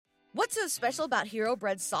What's so special about Hero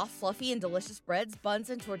Bread's soft, fluffy, and delicious breads, buns,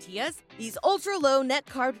 and tortillas? These ultra-low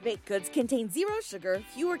net-carb baked goods contain zero sugar,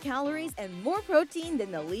 fewer calories, and more protein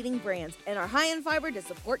than the leading brands, and are high in fiber to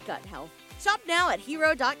support gut health. Shop now at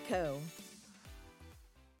hero.co.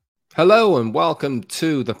 Hello and welcome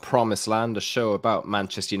to The Promised Land, a show about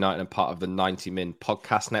Manchester United and part of the 90 Min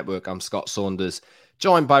podcast network. I'm Scott Saunders,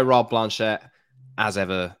 joined by Rob Blanchette. As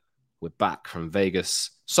ever, we're back from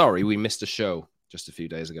Vegas. Sorry, we missed a show just a few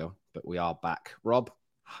days ago, but we are back. Rob,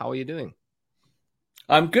 how are you doing?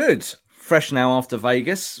 I'm good. Fresh now after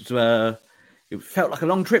Vegas. It felt like a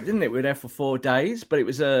long trip, didn't it? We were there for 4 days, but it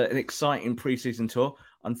was an exciting pre-season tour.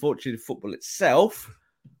 Unfortunately, the football itself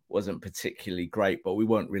wasn't particularly great, but we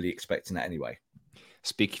weren't really expecting that anyway.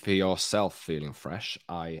 Speak for yourself, feeling fresh.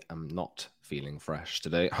 I am not feeling fresh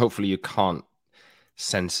today. Hopefully you can't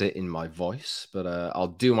sense it in my voice, but I'll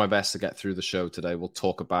do my best to get through the show today. We'll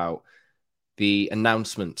talk about the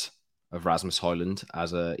announcement of Rasmus Hojlund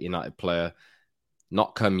as a United player.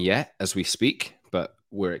 Not come yet as we speak, but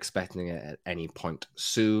we're expecting it at any point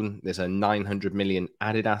soon. There's a 900 million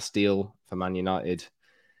Adidas deal for Man United,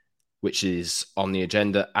 which is on the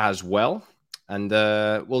agenda as well. And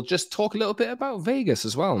we'll just talk a little bit about Vegas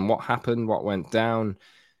as well and what happened, what went down.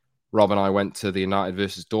 Rob and I went to the United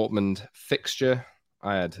versus Dortmund fixture.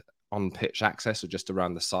 I had on-pitch access, so just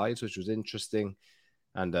around the sides, which was interesting.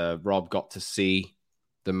 And Rob got to see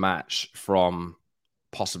the match from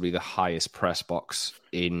possibly the highest press box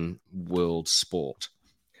in world sport.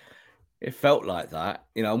 It felt like that.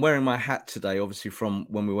 You know, I'm wearing my hat today, obviously, from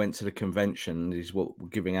when we went to the convention. Is what we're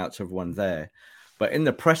giving out to everyone there. But in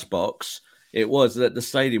the press box, it was that the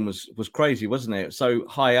stadium was crazy, wasn't it? So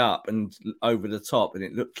high up and over the top, and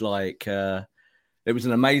it looked like it was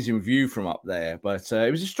an amazing view from up there. But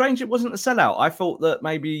it was strange it wasn't a sellout. I thought that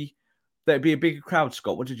maybe there'd be a bigger crowd,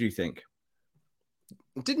 Scott. What did you think?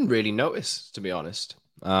 Didn't really notice, to be honest.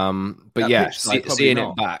 But yeah, seeing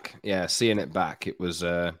it back, it was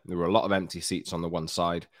there were a lot of empty seats on the one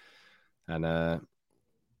side, and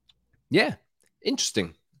yeah,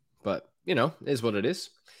 interesting. But you know, it is what it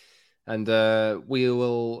is, and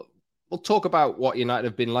we'll talk about what United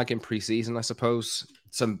have been like in pre-season. I suppose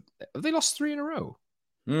have they lost 3 in a row?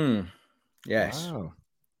 Yes, wow.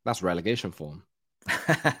 That's relegation form.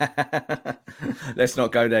 Let's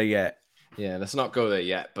not go there yet. Yeah, let's not go there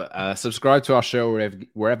yet, but subscribe to our show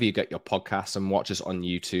wherever you get your podcasts and watch us on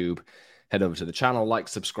YouTube. Head over to the channel, like,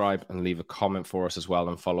 subscribe, and leave a comment for us as well.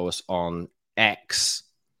 And follow us on X,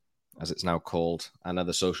 as it's now called, and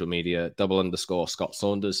other social media, __ Scott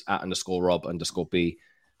Saunders, @_Rob_B,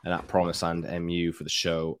 and @PromiseandMU for the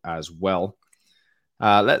show as well.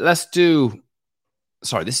 Let's do...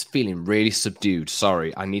 Sorry, this is feeling really subdued.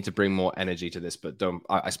 Sorry, I need to bring more energy to this, but don't.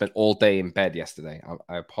 I spent all day in bed yesterday.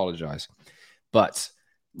 I apologize. But,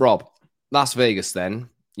 Rob, Las Vegas then,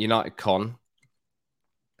 United Con,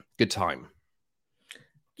 good time.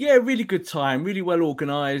 Yeah, really good time, really well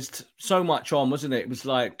organised. So much on, wasn't it? It was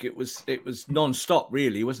like, it was non-stop,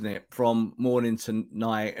 really, wasn't it? From morning to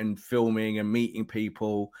night and filming and meeting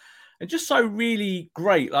people. And just so really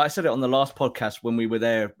great. Like I said it on the last podcast when we were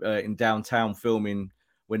there in downtown filming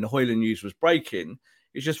when the Hojlund news was breaking.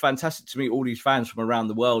 It's just fantastic to meet all these fans from around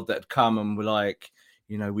the world that had come and were like,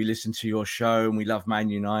 you know, we listen to your show and we love Man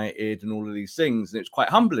United and all of these things. And it was quite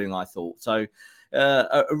humbling, I thought. So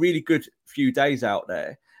a really good few days out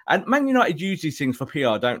there. And Man United use these things for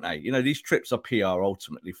PR, don't they? You know, these trips are PR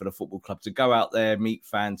ultimately for the football club to go out there, meet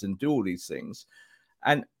fans and do all these things.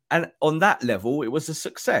 And on that level, it was a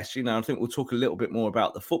success. You know, I think we'll talk a little bit more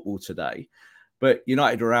about the football today. But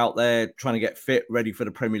United are out there trying to get fit, ready for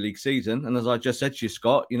the Premier League season. And as I just said to you,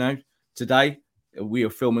 Scott, you know, today we are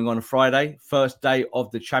filming on a Friday, first day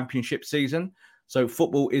of the Championship season. So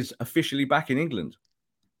football is officially back in England.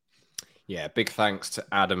 Yeah, big thanks to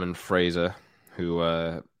Adam and Fraser, who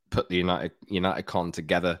put the United Con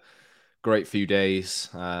together. Great few days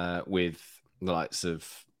with the likes of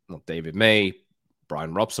David May,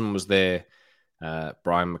 Brian Robson was there,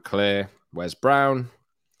 Brian McClare, Wes Brown,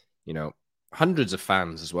 you know, hundreds of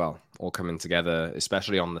fans as well, all coming together,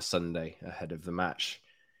 especially on the Sunday ahead of the match.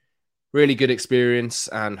 Really good experience,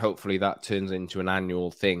 and hopefully that turns into an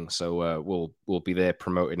annual thing. So we'll be there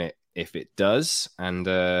promoting it if it does. And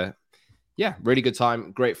yeah, really good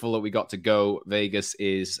time. Grateful that we got to go. Vegas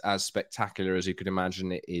is as spectacular as you could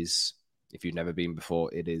imagine it is. If you've never been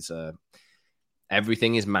before, it is...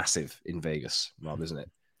 everything is massive in Vegas, Rob, isn't it?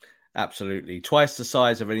 Absolutely. Twice the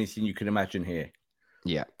size of anything you can imagine here.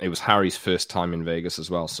 Yeah, it was Harry's first time in Vegas as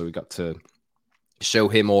well. So we got to show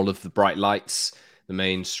him all of the bright lights, the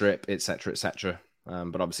main strip, etc., etc.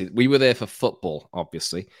 But obviously, we were there for football,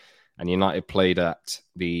 obviously. and United played at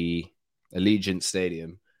the Allegiant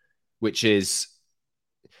Stadium, which is,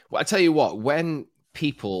 well, I tell you what, when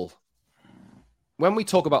we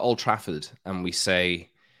talk about Old Trafford and we say,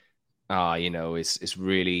 it's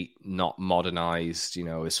really not modernized,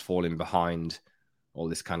 it's falling behind, all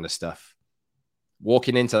this kind of stuff.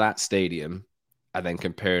 Walking into that stadium and then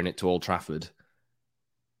comparing it to Old Trafford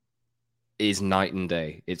is night and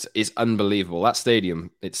day. It's unbelievable. That stadium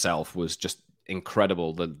itself was just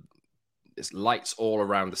incredible. There's lights all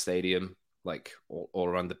around the stadium, like all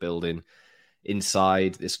around the building.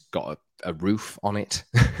 Inside, it's got a roof on it.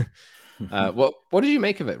 What did you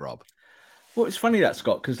make of it, Rob? Well, it's funny that,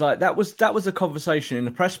 Scott, because that was a conversation in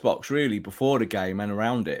the press box really before the game and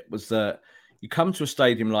around it, was that you come to a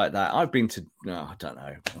stadium like that. I've been to, I don't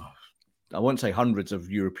know, I won't say hundreds of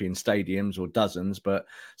European stadiums or dozens, but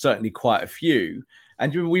certainly quite a few.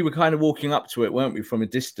 And we were kind of walking up to it, weren't we, from a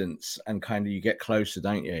distance, and kind of you get closer,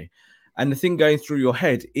 don't you? And the thing going through your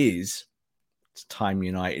head is, it's time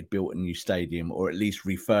United built a new stadium, or at least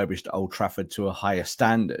refurbished Old Trafford to a higher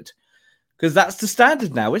standard. Because that's the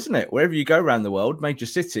standard now, isn't it? Wherever you go around the world, major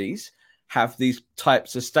cities have these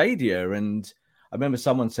types of stadia. And I remember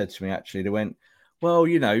someone said to me, actually, they went, well,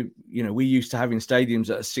 we used to having stadiums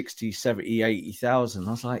that are 60, 70, 80,000.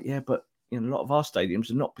 I was like, yeah, but a lot of our stadiums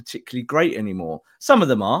are not particularly great anymore. Some of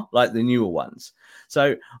them are, like the newer ones.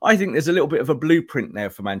 So I think there's a little bit of a blueprint there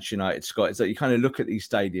for Manchester United, Scott, is that you kind of look at these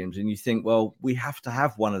stadiums and you think, well, we have to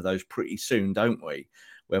have one of those pretty soon, don't we?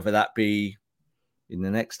 Whether that be in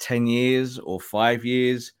the next 10 years or 5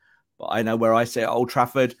 years. But I know where I say at Old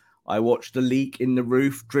Trafford, I watched the leak in the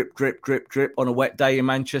roof, drip, drip, drip, drip on a wet day in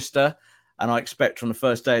Manchester. And I expect on the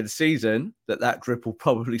first day of the season that drip will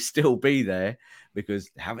probably still be there because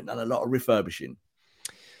they haven't done a lot of refurbishing.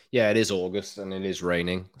 Yeah, it is August and it is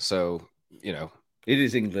raining. So, it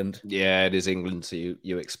is England. Yeah, it is England. So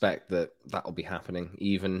you expect that will be happening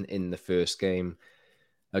even in the first game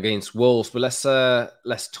against Wolves. But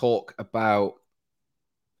let's talk about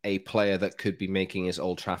a player that could be making his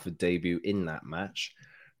Old Trafford debut in that match.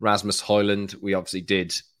 Rasmus Hojlund. We obviously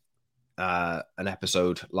did an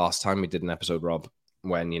episode last time. We did an episode, Rob,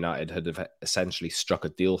 when United had essentially struck a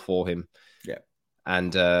deal for him. Yeah.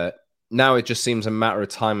 And now it just seems a matter of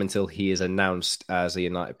time until he is announced as a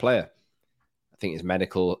United player. I think his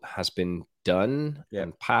medical has been done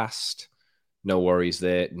and passed. No worries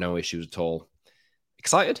there. No issues at all.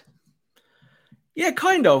 Excited? Yeah,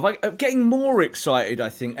 kind of. I'm getting more excited, I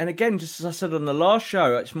think. And again, just as I said on the last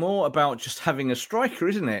show, it's more about just having a striker,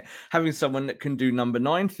 isn't it? Having someone that can do number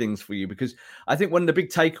 9 things for you. Because I think one of the big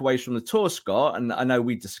takeaways from the tour, Scott, and I know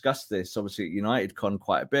we discussed this, obviously, at UnitedCon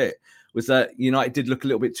quite a bit, was that United did look a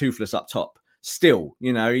little bit toothless up top. Still,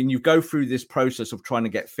 and you go through this process of trying to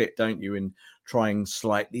get fit, don't you? And trying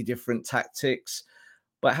slightly different tactics.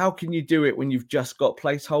 But how can you do it when you've just got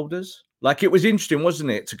placeholders? Like, it was interesting,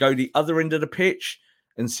 wasn't it, to go the other end of the pitch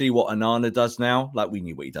and see what Onana does now. Like, we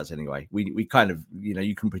knew what he does anyway. We kind of,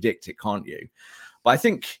 you can predict it, can't you? But I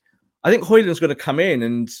think Hojlund's going to come in,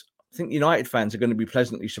 and I think United fans are going to be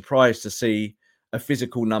pleasantly surprised to see a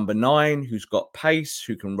physical number 9 who's got pace,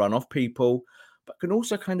 who can run off people, but can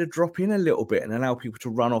also kind of drop in a little bit and allow people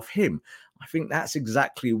to run off him. I think that's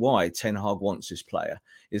exactly why Ten Hag wants this player,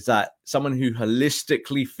 is that someone who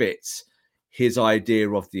holistically fits his idea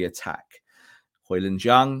of the attack. Hojlund's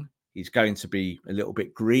young. He's going to be a little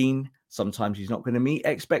bit green. Sometimes he's not going to meet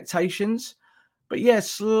expectations. But yeah,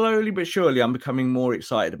 slowly but surely, I'm becoming more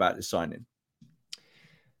excited about this signing.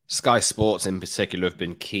 Sky Sports in particular have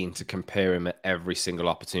been keen to compare him at every single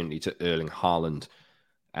opportunity to Erling Haaland.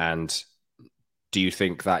 And do you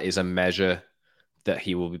think that is a measure that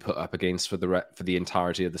he will be put up against for the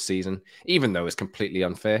entirety of the season, even though it's completely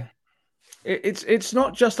unfair? It's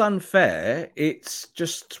not just unfair, it's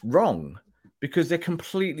just wrong, because they're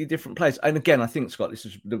completely different players. And again, I think, Scott, this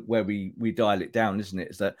is where we dial it down, isn't it?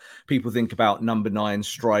 Is that people think about number 9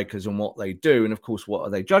 strikers and what they do. And of course, what are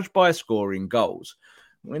they judged by? Scoring goals.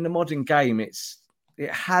 In the modern game, it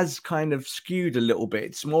has kind of skewed a little bit.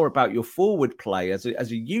 It's more about your forward play as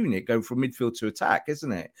a unit, going from midfield to attack,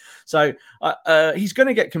 isn't it? So he's going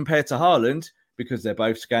to get compared to Haaland, because they're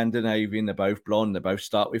both Scandinavian, they're both blonde, they both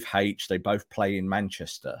start with H, they both play in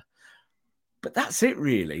Manchester. But that's it,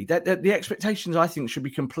 really. The expectations, I think, should be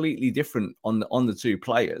completely different on the two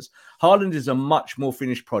players. Haaland is a much more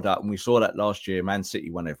finished product, and we saw that last year. Man City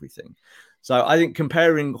won everything. So I think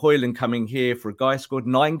comparing Hojlund coming here for a guy who scored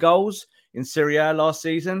 9 goals in Serie A last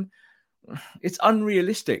season, it's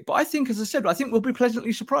unrealistic. But I think, as I said, I think we'll be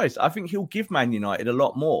pleasantly surprised. I think he'll give Man United a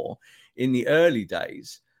lot more in the early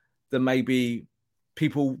days than maybe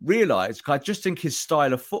people realise. I just think his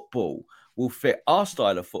style of football will fit our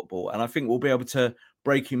style of football. And I think we'll be able to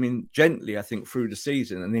break him in gently, I think, through the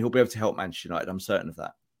season. And he'll be able to help Manchester United. I'm certain of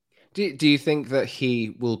that. Do you think that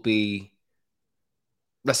he will be,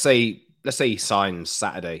 let's say he signs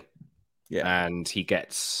Saturday and he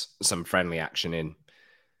gets some friendly action in.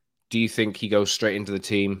 Do you think he goes straight into the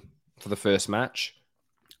team for the first match?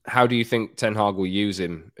 How do you think Ten Hag will use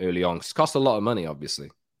him early on? 'Cause it costs a lot of money, obviously.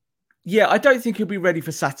 Yeah, I don't think he'll be ready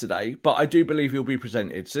for Saturday, but I do believe he'll be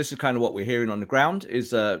presented. So this is kind of what we're hearing on the ground, is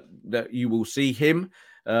that you will see him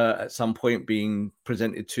at some point being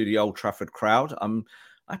presented to the Old Trafford crowd.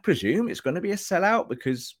 I presume it's going to be a sellout,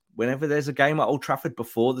 because whenever there's a game at Old Trafford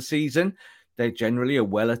before the season, they generally are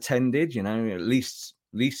well attended, at least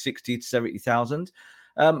 60 to 70,000.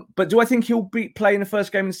 But do I think he'll be playing the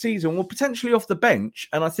first game of the season? Well, potentially off the bench.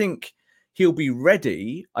 And I think he'll be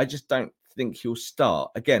ready. I just don't think he'll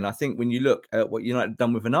start. Again, I think when you look at what United have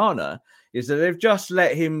done with Onana, is that they've just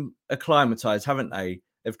let him acclimatise, haven't they?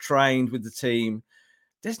 They've trained with the team.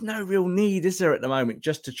 There's no real need, is there, at the moment,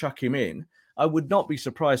 just to chuck him in? I would not be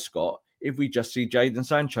surprised, Scott, if we just see Jadon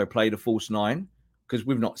Sancho play the false nine, because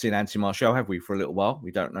we've not seen Anthony Martial, have we, for a little while?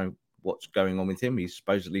 We don't know what's going on with him. He's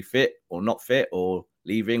supposedly fit or not fit or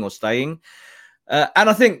leaving or staying. And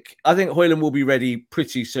I think Hojlund will be ready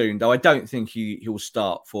pretty soon, though I don't think he'll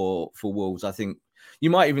start for Wolves. I think you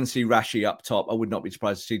might even see Rashi up top. I would not be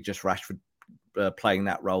surprised to see just Rashford playing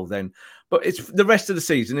that role then. But it's the rest of the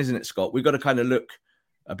season, isn't it, Scott? We've got to kind of look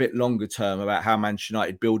a bit longer term about how Manchester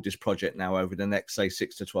United build this project now over the next, say,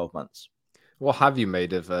 6 to 12 months. What have you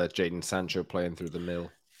made of Jadon Sancho playing through the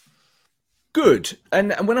mill? Good.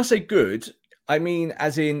 And when I say good, I mean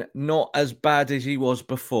as in not as bad as he was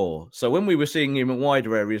before. So when we were seeing him in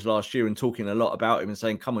wider areas last year and talking a lot about him and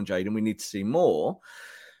saying, come on, Jadon, we need to see more,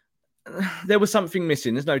 there was something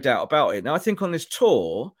missing. There's no doubt about it. Now, I think on this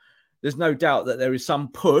tour, there's no doubt that there is some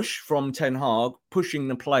push from Ten Hag pushing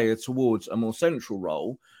the player towards a more central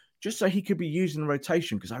role just so he could be used in the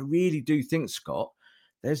rotation. Because I really do think, Scott,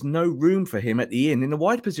 there's no room for him at the in the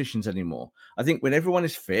wide positions anymore. I think when everyone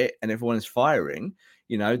is fit and everyone is firing,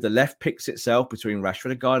 the left picks itself between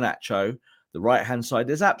Rashford and Garnacho, the right-hand side,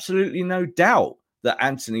 there's absolutely no doubt that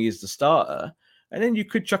Anthony is the starter. And then you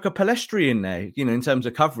could chuck a Palestri in there, in terms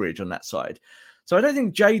of coverage on that side. So I don't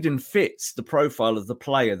think Jadon fits the profile of the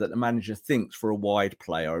player that the manager thinks for a wide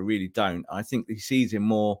player. I really don't. I think he sees him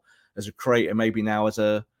more as a creator, maybe now as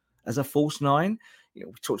a false nine. We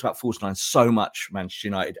talked about false nine so much, Manchester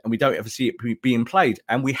United, and we don't ever see it being played.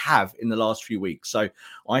 And we have in the last few weeks. So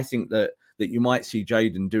I think that you might see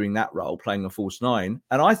Jadon doing that role, playing a false nine.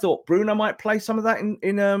 And I thought Bruno might play some of that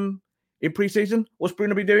in pre-season. What's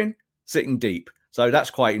Bruno be doing? Sitting deep. So that's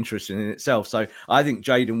quite interesting in itself. So I think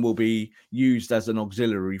Jadon will be used as an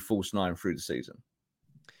auxiliary false nine through the season.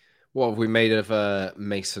 What have we made of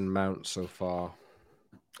Mason Mount so far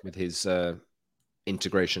with his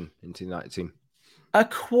integration into the United team? A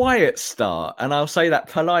quiet start, and I'll say that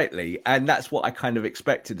politely, and that's what I kind of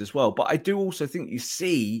expected as well. But I do also think you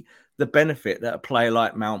see the benefit that a player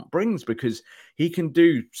like Mount brings, because he can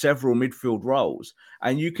do several midfield roles,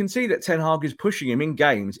 and you can see that Ten Hag is pushing him in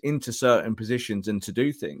games into certain positions and to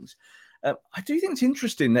do things. I do think it's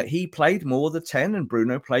interesting that he played more the 10 and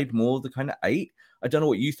Bruno played more the kind of 8. I don't know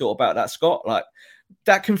what you thought about that, Scott.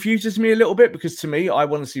 That confuses me a little bit, because to me, I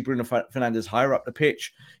want to see Bruno Fernandes higher up the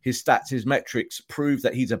pitch. His stats, his metrics prove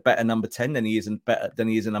that he's a better number 10 than he is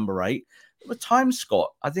a number 8. At the time,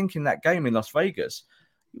 Scott, I think in that game in Las Vegas,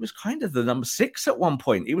 he was kind of the number 6 at one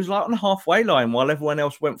point. He was on the halfway line while everyone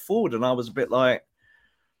else went forward. And I was a bit like,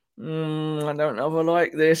 I don't know if I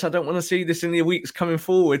like this. I don't want to see this in the weeks coming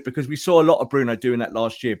forward, because we saw a lot of Bruno doing that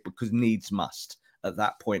last year because needs must. At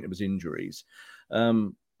that point, it was injuries.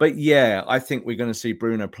 But yeah, I think we're going to see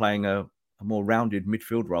Bruno playing a more rounded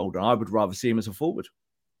midfield role, and I would rather see him as a forward.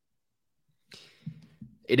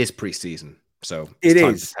 It is pre-season, so it's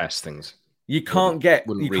time to test things. You can't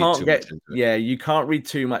read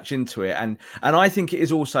too much into it. And I think it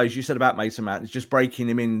is also, as you said about Mason Mount, it's just breaking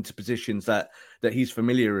him into positions that he's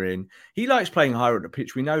familiar in. He likes playing higher at the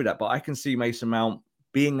pitch. We know that, but I can see Mason Mount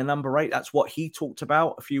being a number 8. That's what he talked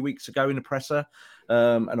about a few weeks ago in the presser.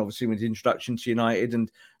 And obviously with his introduction to United.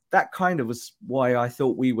 And that kind of was why I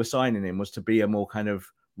thought we were signing him, was to be a more kind of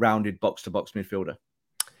rounded box-to-box midfielder.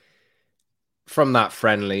 From that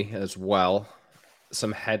friendly as well,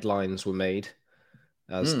 some headlines were made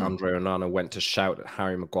as Andre Onana went to shout at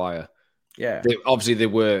Harry Maguire. Yeah. There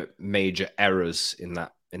were major errors in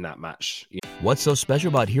that match. What's so special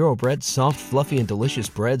about Hero Bread's soft, fluffy, and delicious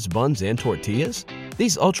breads, buns, and tortillas?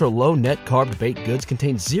 These ultra-low net-carb baked goods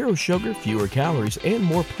contain zero sugar, fewer calories, and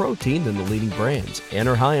more protein than the leading brands, and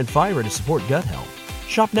are high in fiber to support gut health.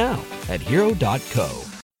 Shop now at hero.co.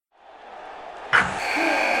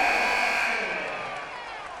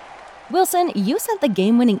 Wilson, you sent the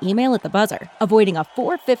game-winning email at the buzzer, avoiding a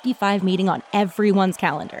 4:55 meeting on everyone's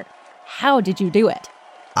calendar. How did you do it?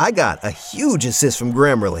 I got a huge assist from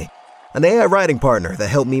Grammarly, an AI writing partner that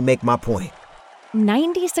helped me make my point.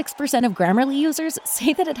 96% of Grammarly users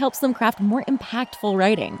say that it helps them craft more impactful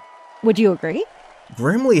writing. Would you agree?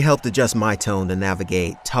 Grammarly helped adjust my tone to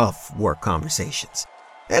navigate tough work conversations.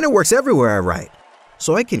 And it works everywhere I write,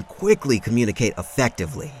 so I can quickly communicate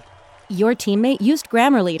effectively. Your teammate used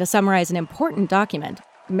Grammarly to summarize an important document,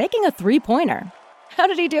 making a 3-pointer. How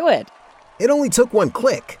did he do it? It only took one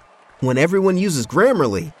click. When everyone uses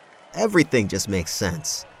Grammarly, everything just makes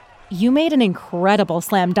sense. You made an incredible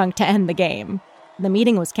slam dunk to end the game. The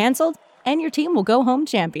meeting was canceled, and your team will go home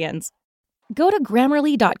champions. Go to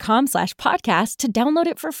Grammarly.com/podcast to download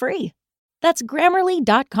it for free. That's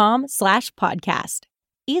Grammarly.com/podcast.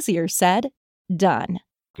 Easier said, done.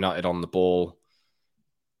 United on the ball,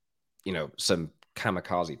 some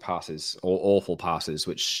kamikaze passes or awful passes,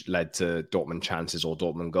 which led to Dortmund chances or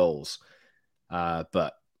Dortmund goals.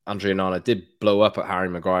 But Andre Onana did blow up at Harry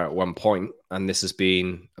Maguire at one point, and this has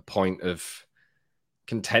been a point of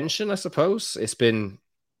contention, I suppose. It's been,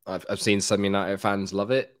 I've seen some United fans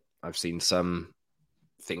love it. I've seen some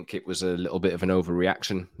think it was a little bit of an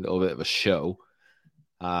overreaction, a little bit of a show.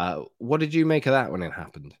 What did you make of that when it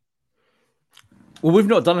happened? Well, we've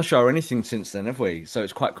not done a show or anything since then, have we? So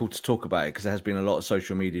it's quite cool to talk about it because there has been a lot of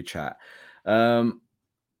social media chat. I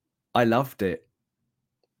loved it.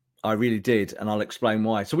 I really did, and I'll explain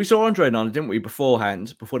why. So we saw Andre Onana, didn't we,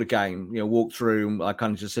 beforehand, before the game, walked through. I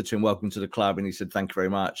kind of just said to him, welcome to the club, and he said, thank you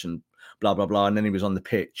very much, and blah, blah, blah, and then he was on the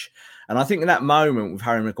pitch. And I think in that moment with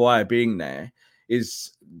Harry Maguire being there,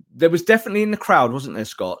 there was definitely in the crowd, wasn't there,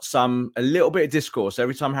 Scott, a little bit of discourse.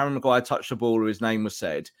 Every time Harry Maguire touched the ball or his name was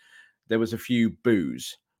said, there was a few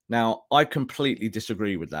boos. Now, I completely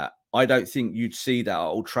disagree with that. I don't think you'd see that at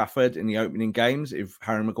Old Trafford in the opening games if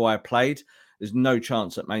Harry Maguire played. There's no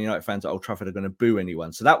chance that Man United fans at Old Trafford are going to boo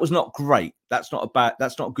anyone. So that was not great. That's not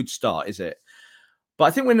a good start, is it? But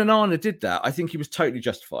I think when Onana did that, I think he was totally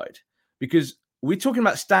justified because we're talking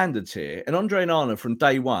about standards here. And Andre Onana from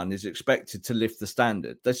day one is expected to lift the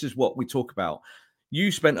standard. This is what we talk about.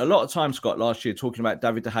 You spent a lot of time, Scott, last year talking about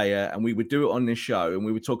David De Gea, and we would do it on this show, and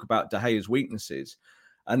we would talk about De Gea's weaknesses.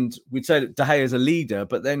 And we'd say that De Gea is a leader,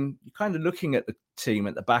 but then you're kind of looking at the team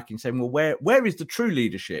at the back and saying, well, where is the true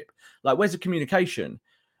leadership? Like, where's the communication?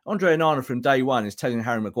 Andre Onana from day one is telling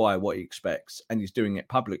Harry Maguire what he expects, and he's doing it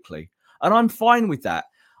publicly. And I'm fine with that.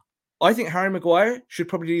 I think Harry Maguire should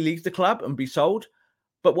probably leave the club and be sold.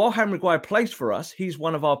 But while Harry Maguire plays for us, he's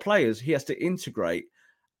one of our players. He has to integrate.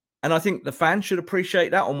 And I think the fans should appreciate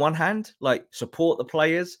that on one hand, like support the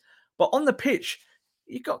players. But on the pitch,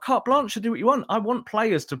 you've got carte blanche to do what you want. I want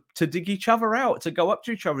players to dig each other out, to go up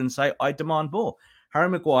to each other and say, I demand more. Harry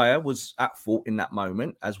Maguire was at fault in that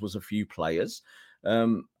moment, as was a few players.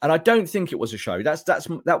 And I don't think it was a show.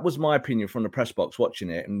 That was my opinion from the press box watching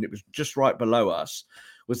it. And it was just right below us,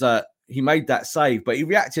 was that he made that save, but he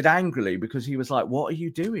reacted angrily because he was like, what are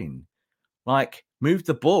you doing? Like, move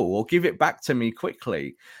the ball or give it back to me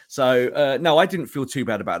quickly. So, no, I didn't feel too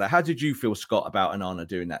bad about that. How did you feel, Scott, about Onana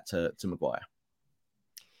doing that to Maguire?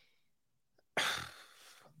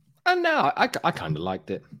 And no, I kind of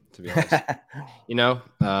liked it, to be honest.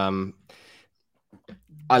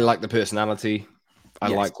 I like the personality. I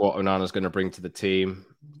like what Onana's going to bring to the team.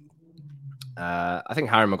 I think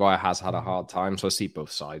Harry Maguire has had a hard time, so I see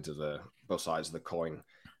both sides of the coin.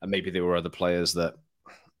 And maybe there were other players that,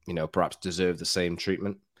 perhaps deserve the same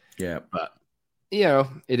treatment. Yeah, but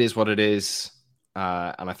it is what it is.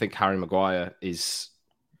 And I think Harry Maguire he's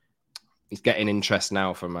getting interest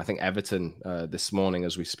now from, I think, Everton this morning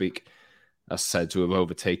as we speak, as said to have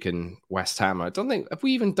overtaken West Ham. I don't think, have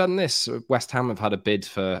we even done this? West Ham have had a bid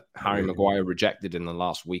for Harry Maguire rejected in the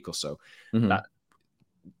last week or so. Mm-hmm. That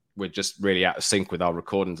we're just really out of sync with our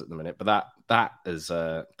recordings at the minute. But that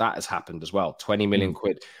has happened as well. 20 million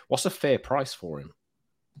quid. What's a fair price for him?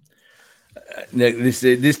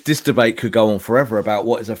 This debate could go on forever about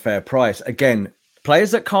what is a fair price. Again,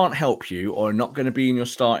 players that can't help you or are not going to be in your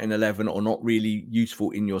starting 11 or not really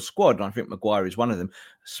useful in your squad, and I think Maguire is one of them,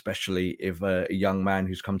 especially if a young man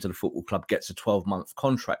who's come to the football club gets a 12-month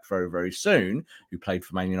contract very, very soon, who played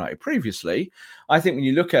for Man United previously. I think when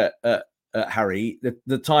you look at Harry,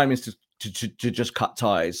 the time is to just cut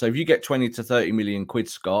ties. So if you get 20 to 30 million quid,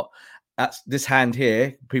 Scott, that's this hand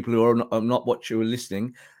here, people who are not watching or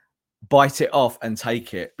listening, bite it off and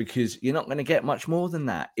take it, because you're not going to get much more than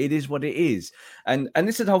that. It is what it is. And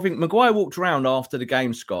this is the whole thing. Maguire walked around after the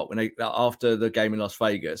game, Scott, after the game in Las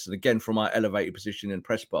Vegas, and again from our elevated position in the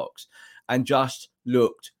press box, and just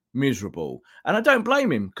looked miserable. And I don't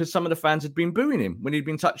blame him, because some of the fans had been booing him when he'd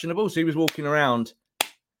been touching the ball. So he was walking around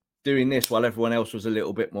doing this while everyone else was a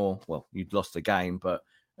little bit more, well, you'd lost the game, but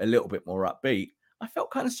a little bit more upbeat. I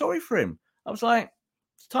felt kind of sorry for him. I was like,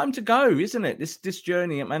 it's time to go, isn't it? This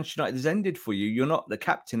journey at Manchester United has ended for you. You're not the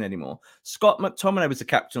captain anymore. Scott McTominay was the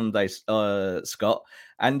captain on the day, Scott,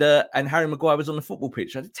 and Harry Maguire was on the football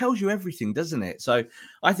pitch. It tells you everything, doesn't it? So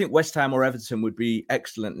I think West Ham or Everton would be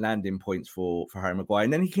excellent landing points for Harry Maguire,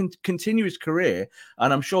 and then he can continue his career,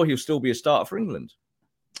 and I'm sure he'll still be a starter for England.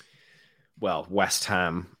 Well, West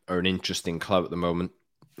Ham are an interesting club at the moment.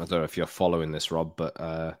 I don't know if you're following this, Rob,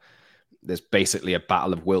 but there's basically a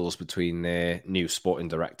battle of wills between their new sporting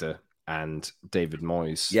director and David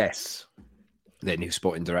Moyes. Yes. Their new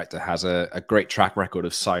sporting director has a great track record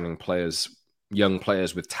of signing players, young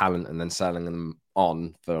players with talent, and then selling them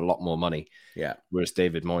on for a lot more money. Yeah. Whereas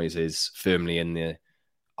David Moyes is firmly in the,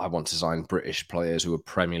 I want to sign British players who are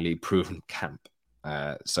Premier League proven camp.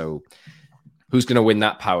 So who's going to win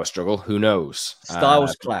that power struggle? Who knows?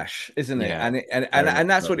 Styles clash, isn't it? Yeah, and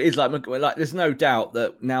that's what it is. Like, there's no doubt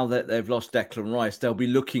that now that they've lost Declan Rice, they'll be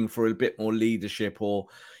looking for a bit more leadership, or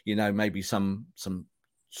maybe some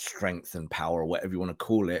strength and power, or whatever you want to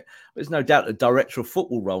call it. But there's no doubt the director of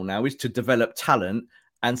football role now is to develop talent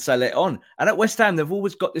and sell it on. And at West Ham, they've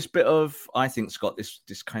always got this bit of, I think, Scott,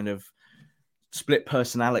 this kind of split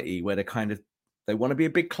personality where they want to be a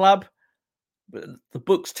big club, but the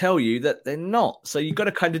books tell you that they're not. So you've got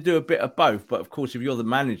to kind of do a bit of both. But of course, if you're the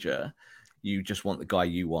manager, you just want the guy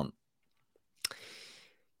you want.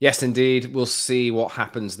 Yes, indeed. We'll see what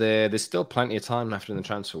happens there. There's still plenty of time left in the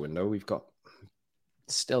transfer window. We've got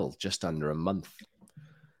still just under a month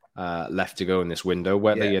left to go in this window.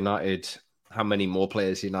 Whether United, how many more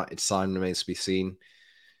players United sign remains to be seen.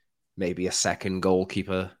 Maybe a second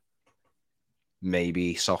goalkeeper.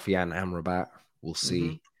 Maybe Sofiane Amrabat. We'll see.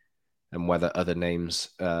 Mm-hmm. And whether other names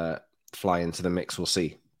fly into the mix, we'll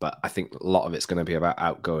see. But I think a lot of it's going to be about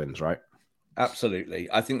outgoings, right? Absolutely.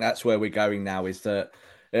 I think that's where we're going now, is that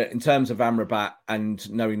in terms of Amrabat,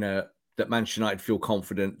 and knowing that Manchester United feel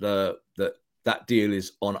confident that deal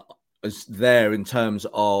is there in terms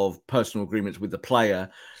of personal agreements with the player,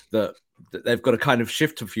 that they've got to kind of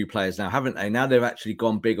shift a few players now, haven't they? Now they've actually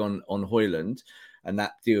gone big on Hojlund, and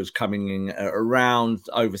that deal's coming in around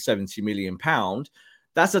over £70 million.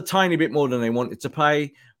 That's a tiny bit more than they wanted to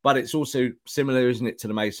pay, but it's also similar, isn't it, to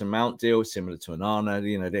the Mason Mount deal, similar to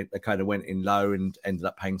Onana. They kind of went in low and ended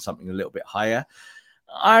up paying something a little bit higher.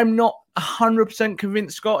 I'm not 100%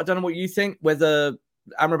 convinced, Scott. I don't know what you think, whether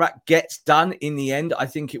Amrabat gets done in the end. I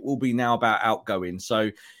think it will be now about outgoing.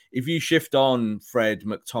 So if you shift on Fred,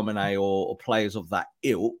 McTominay, or players of that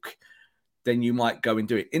ilk, then you might go and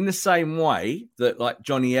do it. In the same way that, like,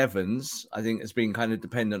 Johnny Evans, I think, has been kind of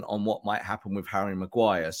dependent on what might happen with Harry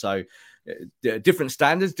Maguire. So different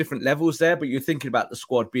standards, different levels there, but you're thinking about the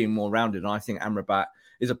squad being more rounded. And I think Amrabat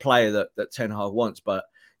is a player that Ten Hag wants, but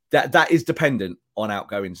that is dependent on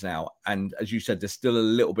outgoings now. And as you said, there's still a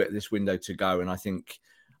little bit of this window to go. And I think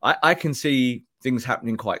I can see things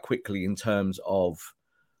happening quite quickly in terms of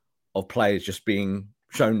players just being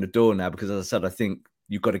shown the door now, because, as I said, I think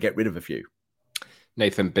you've got to get rid of a few.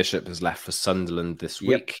 Nathan Bishop has left for Sunderland this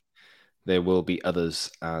week. There will be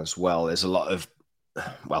others as well. There's a lot of,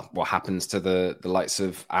 what happens to the likes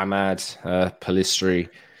of Ahmad, Pellistri,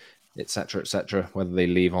 etc., whether they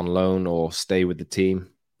leave on loan or stay with the team.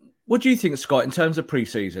 What do you think, Scott, in terms of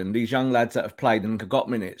pre-season, these young lads that have played and got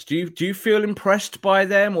minutes, do you feel impressed by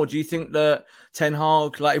them, or do you think that Ten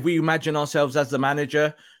Hag, like, if we imagine ourselves as the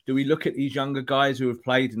manager, do we look at these younger guys who have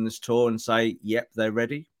played in this tour and say, yep, they're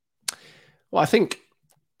ready? Well, I think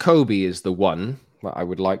Kobe is the one that I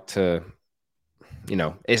would like to,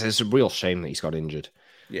 it's a real shame that he's got injured.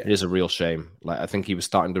 Yeah. It is a real shame. Like, I think he was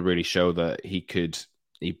starting to really show that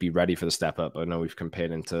he'd be ready for the step up. I know we've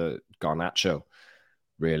compared him to Garnacho,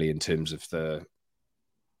 really, in terms of the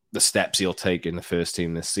steps he'll take in the first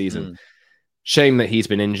team this season. Shame that he's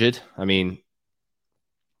been injured. I mean,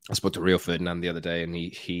 I spoke to Rio Ferdinand the other day, and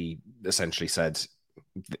he essentially said,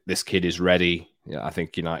 this kid is ready. Yeah, I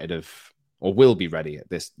think United will be ready at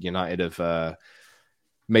this. United have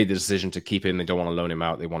made the decision to keep him. They don't want to loan him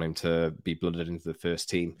out. They want him to be blooded into the first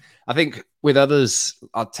team. I think with others,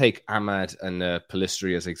 I'll take Ahmad and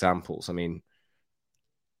Pellistri as examples. I mean,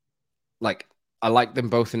 I like them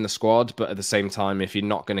both in the squad, but at the same time, if you're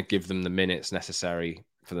not going to give them the minutes necessary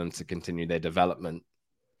for them to continue their development,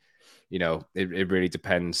 it really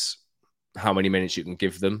depends how many minutes you can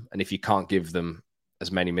give them. And if you can't give them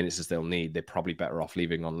as many minutes as they'll need, they're probably better off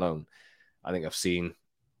leaving on loan. I think I've seen,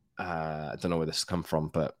 I don't know where this has come from,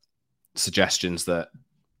 but suggestions that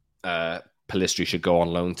Pellistri should go on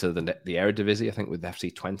loan to the Eredivisie, I think with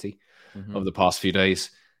FC20 over the past few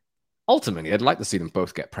days. Ultimately, I'd like to see them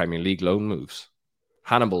both get Premier League loan moves.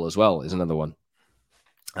 Hannibal as well is another one.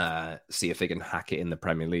 See if they can hack it in the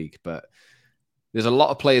Premier League. But there's a lot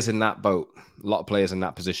of players in that boat, a lot of players in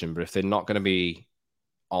that position. But if they're not going to be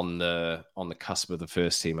on the cusp of the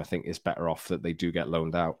first team, I think it's better off that they do get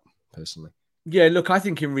loaned out, personally. Yeah, look, I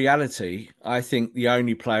think in reality, I think the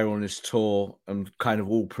only player on this tour and kind of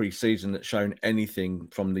all pre-season that's shown anything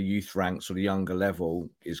from the youth ranks or the younger level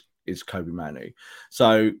is Kobbie Mainoo.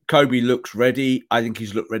 So Kobbie looks ready. I think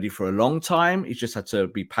he's looked ready for a long time. He's just had to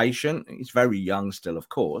be patient. He's very young still, of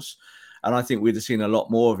course. And I think we'd have seen a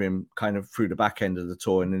lot more of him kind of through the back end of the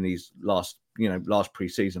tour and in these last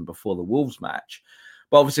pre-season before the Wolves match.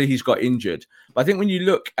 But obviously he's got injured. But I think when you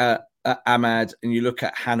look at Ahmad and you look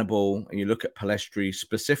at Hannibal and you look at Pellistri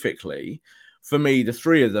specifically, for me, the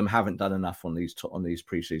three of them haven't done enough on these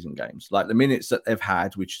preseason games. Like the minutes that they've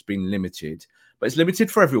had, which has been limited, but it's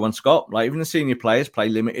limited for everyone, Scott. Like even the senior players play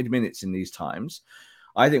limited minutes in these times.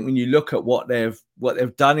 I think when you look at what they've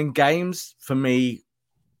done in games, for me,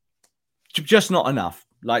 just not enough.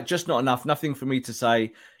 Like just not enough. Nothing for me to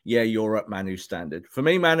say, yeah, you're at Manu's standard. For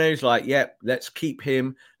me, Manu's like, yeah, let's keep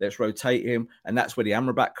him, let's rotate him. And that's where the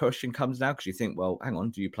Amrabat question comes now, because you think, well, hang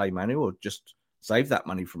on, do you play Manu or just save that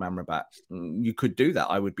money from Amrabat? You could do that.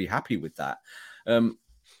 I would be happy with that.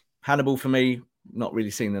 Hannibal, for me, not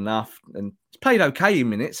really seen enough. And he's played okay in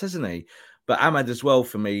minutes, hasn't he? But Ahmad as well,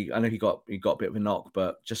 for me, I know he got a bit of a knock,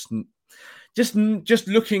 but just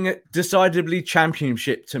looking at decidedly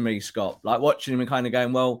championship to me, Scott, like watching him and kind of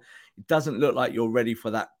going, well, it doesn't look like you're ready for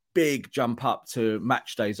that big jump up to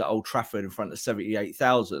match days at Old Trafford in front of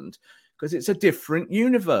 78,000, because it's a different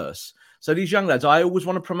universe. So these young lads, I always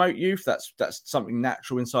want to promote youth. That's something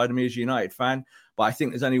natural inside of me as a United fan. But I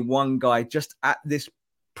think there's only one guy just at this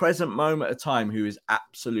present moment of time who is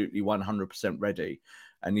absolutely 100% ready.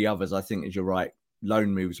 And the others, I think, as you're right,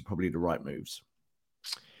 loan moves are probably the right moves.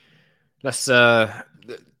 Let's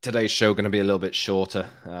today's show going to be a little bit shorter.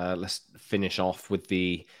 Let's finish off with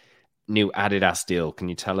the new Adidas deal. Can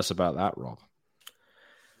you tell us about that, Rob?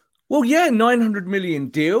 Well, yeah, 900 million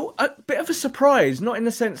deal. A bit of a surprise, not in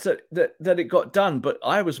the sense that it got done, but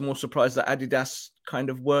I was more surprised that Adidas kind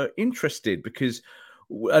of were interested, because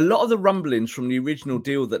a lot of the rumblings from the original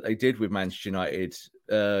deal that they did with Manchester United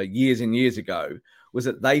years and years ago was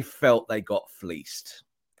that they felt they got fleeced.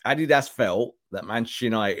 Adidas felt that Manchester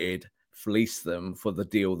United fleeced them for the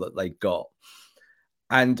deal that they got.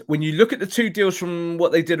 And when you look at the two deals from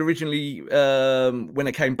what they did originally, when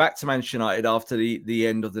it came back to Manchester United after the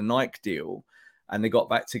end of the Nike deal and they got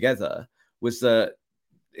back together, was that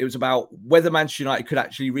it was about whether Manchester United could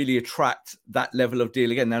actually really attract that level of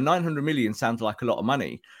deal again. Now, 900 million sounds like a lot of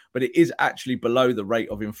money, but it is actually below the rate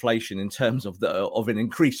of inflation in terms of an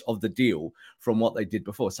increase of the deal from what they did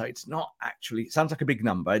before. So it's not actually, it sounds like a big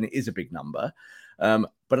number, and it is a big number.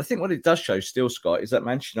 But I think what it does show still, Scott, is that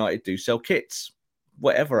Manchester United do sell kits,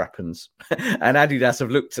 whatever happens. And Adidas have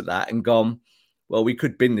looked at that and gone, well, we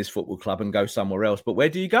could bin this football club and go somewhere else, but where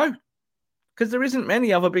do you go? Because there isn't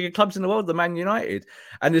many other bigger clubs in the world than Man United.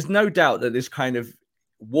 And there's no doubt that this kind of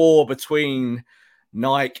war between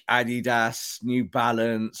Nike, Adidas, New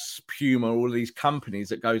Balance, Puma, all these companies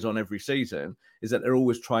that goes on every season is that they're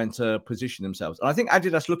always trying to position themselves. And I think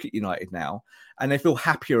Adidas look at United now and they feel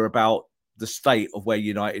happier about the state of where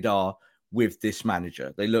United are with this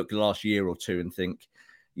manager. They look the last year or two and think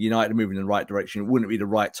United are moving in the right direction. It wouldn't be the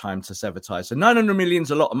right time to sever ties. So 900 million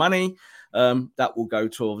is a lot of money. That will go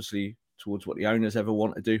to obviously towards what the owners ever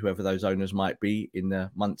want to do, whoever those owners might be in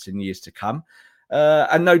the months and years to come.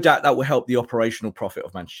 And no doubt that will help the operational profit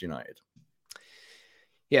of Manchester United.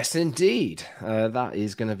 Yes, indeed. That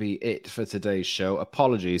is going to be it for today's show.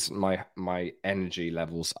 Apologies, my energy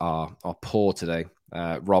levels are poor today.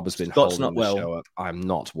 Rob has been Scott's holding not well. the show up. I'm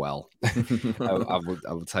not well.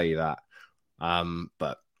 I will tell you that.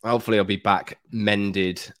 But hopefully I'll be back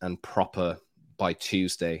mended and proper by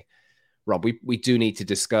Tuesday. Rob, we do need to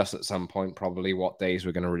discuss at some point probably what days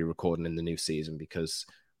we're going to be recording in the new season, because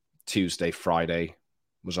Tuesday, Friday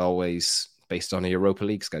was always based on a Europa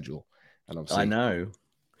League schedule. And obviously, I know.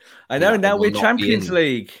 Now we're Champions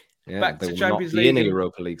League. Yeah, back to Champions League League. In a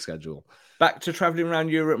Europa League schedule. Back to traveling around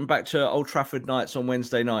Europe and back to Old Trafford nights on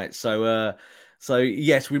Wednesday nights. So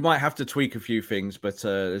yes, we might have to tweak a few things, but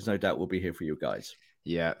there's no doubt we'll be here for you guys.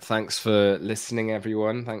 Yeah, thanks for listening,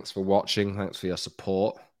 everyone. Thanks for watching. Thanks for your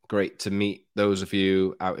support. Great to meet those of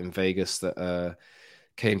you out in Vegas that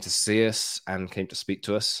came to see us and came to speak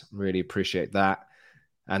to us. Really appreciate that.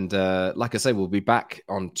 And like I say, we'll be back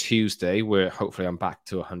on Tuesday, where hopefully I'm back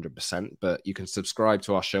to 100%. But you can subscribe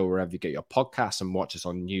to our show wherever you get your podcasts and watch us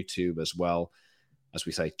on YouTube as well. As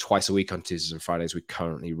we say, twice a week on Tuesdays and Fridays, we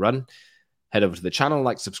currently run. Head over to the channel,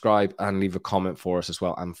 like, subscribe, and leave a comment for us as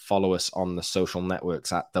well. And follow us on the social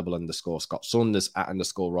networks at @Scott Saunders,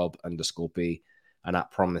 @_Rob_B, and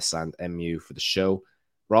at Promise and MU for the show.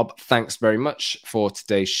 Rob, thanks very much for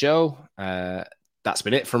today's show. That's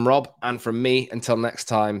been it from Rob and from me. Until next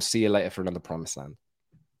time, see you later for another Promised Land.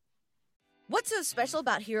 What's so special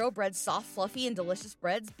about Hero Bread's soft, fluffy, and delicious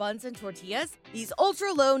breads, buns, and tortillas? These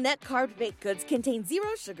ultra-low net-carb baked goods contain 0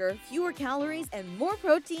 sugar, fewer calories, and more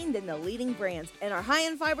protein than the leading brands, and are high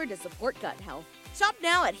in fiber to support gut health. Shop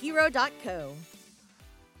now at hero.co.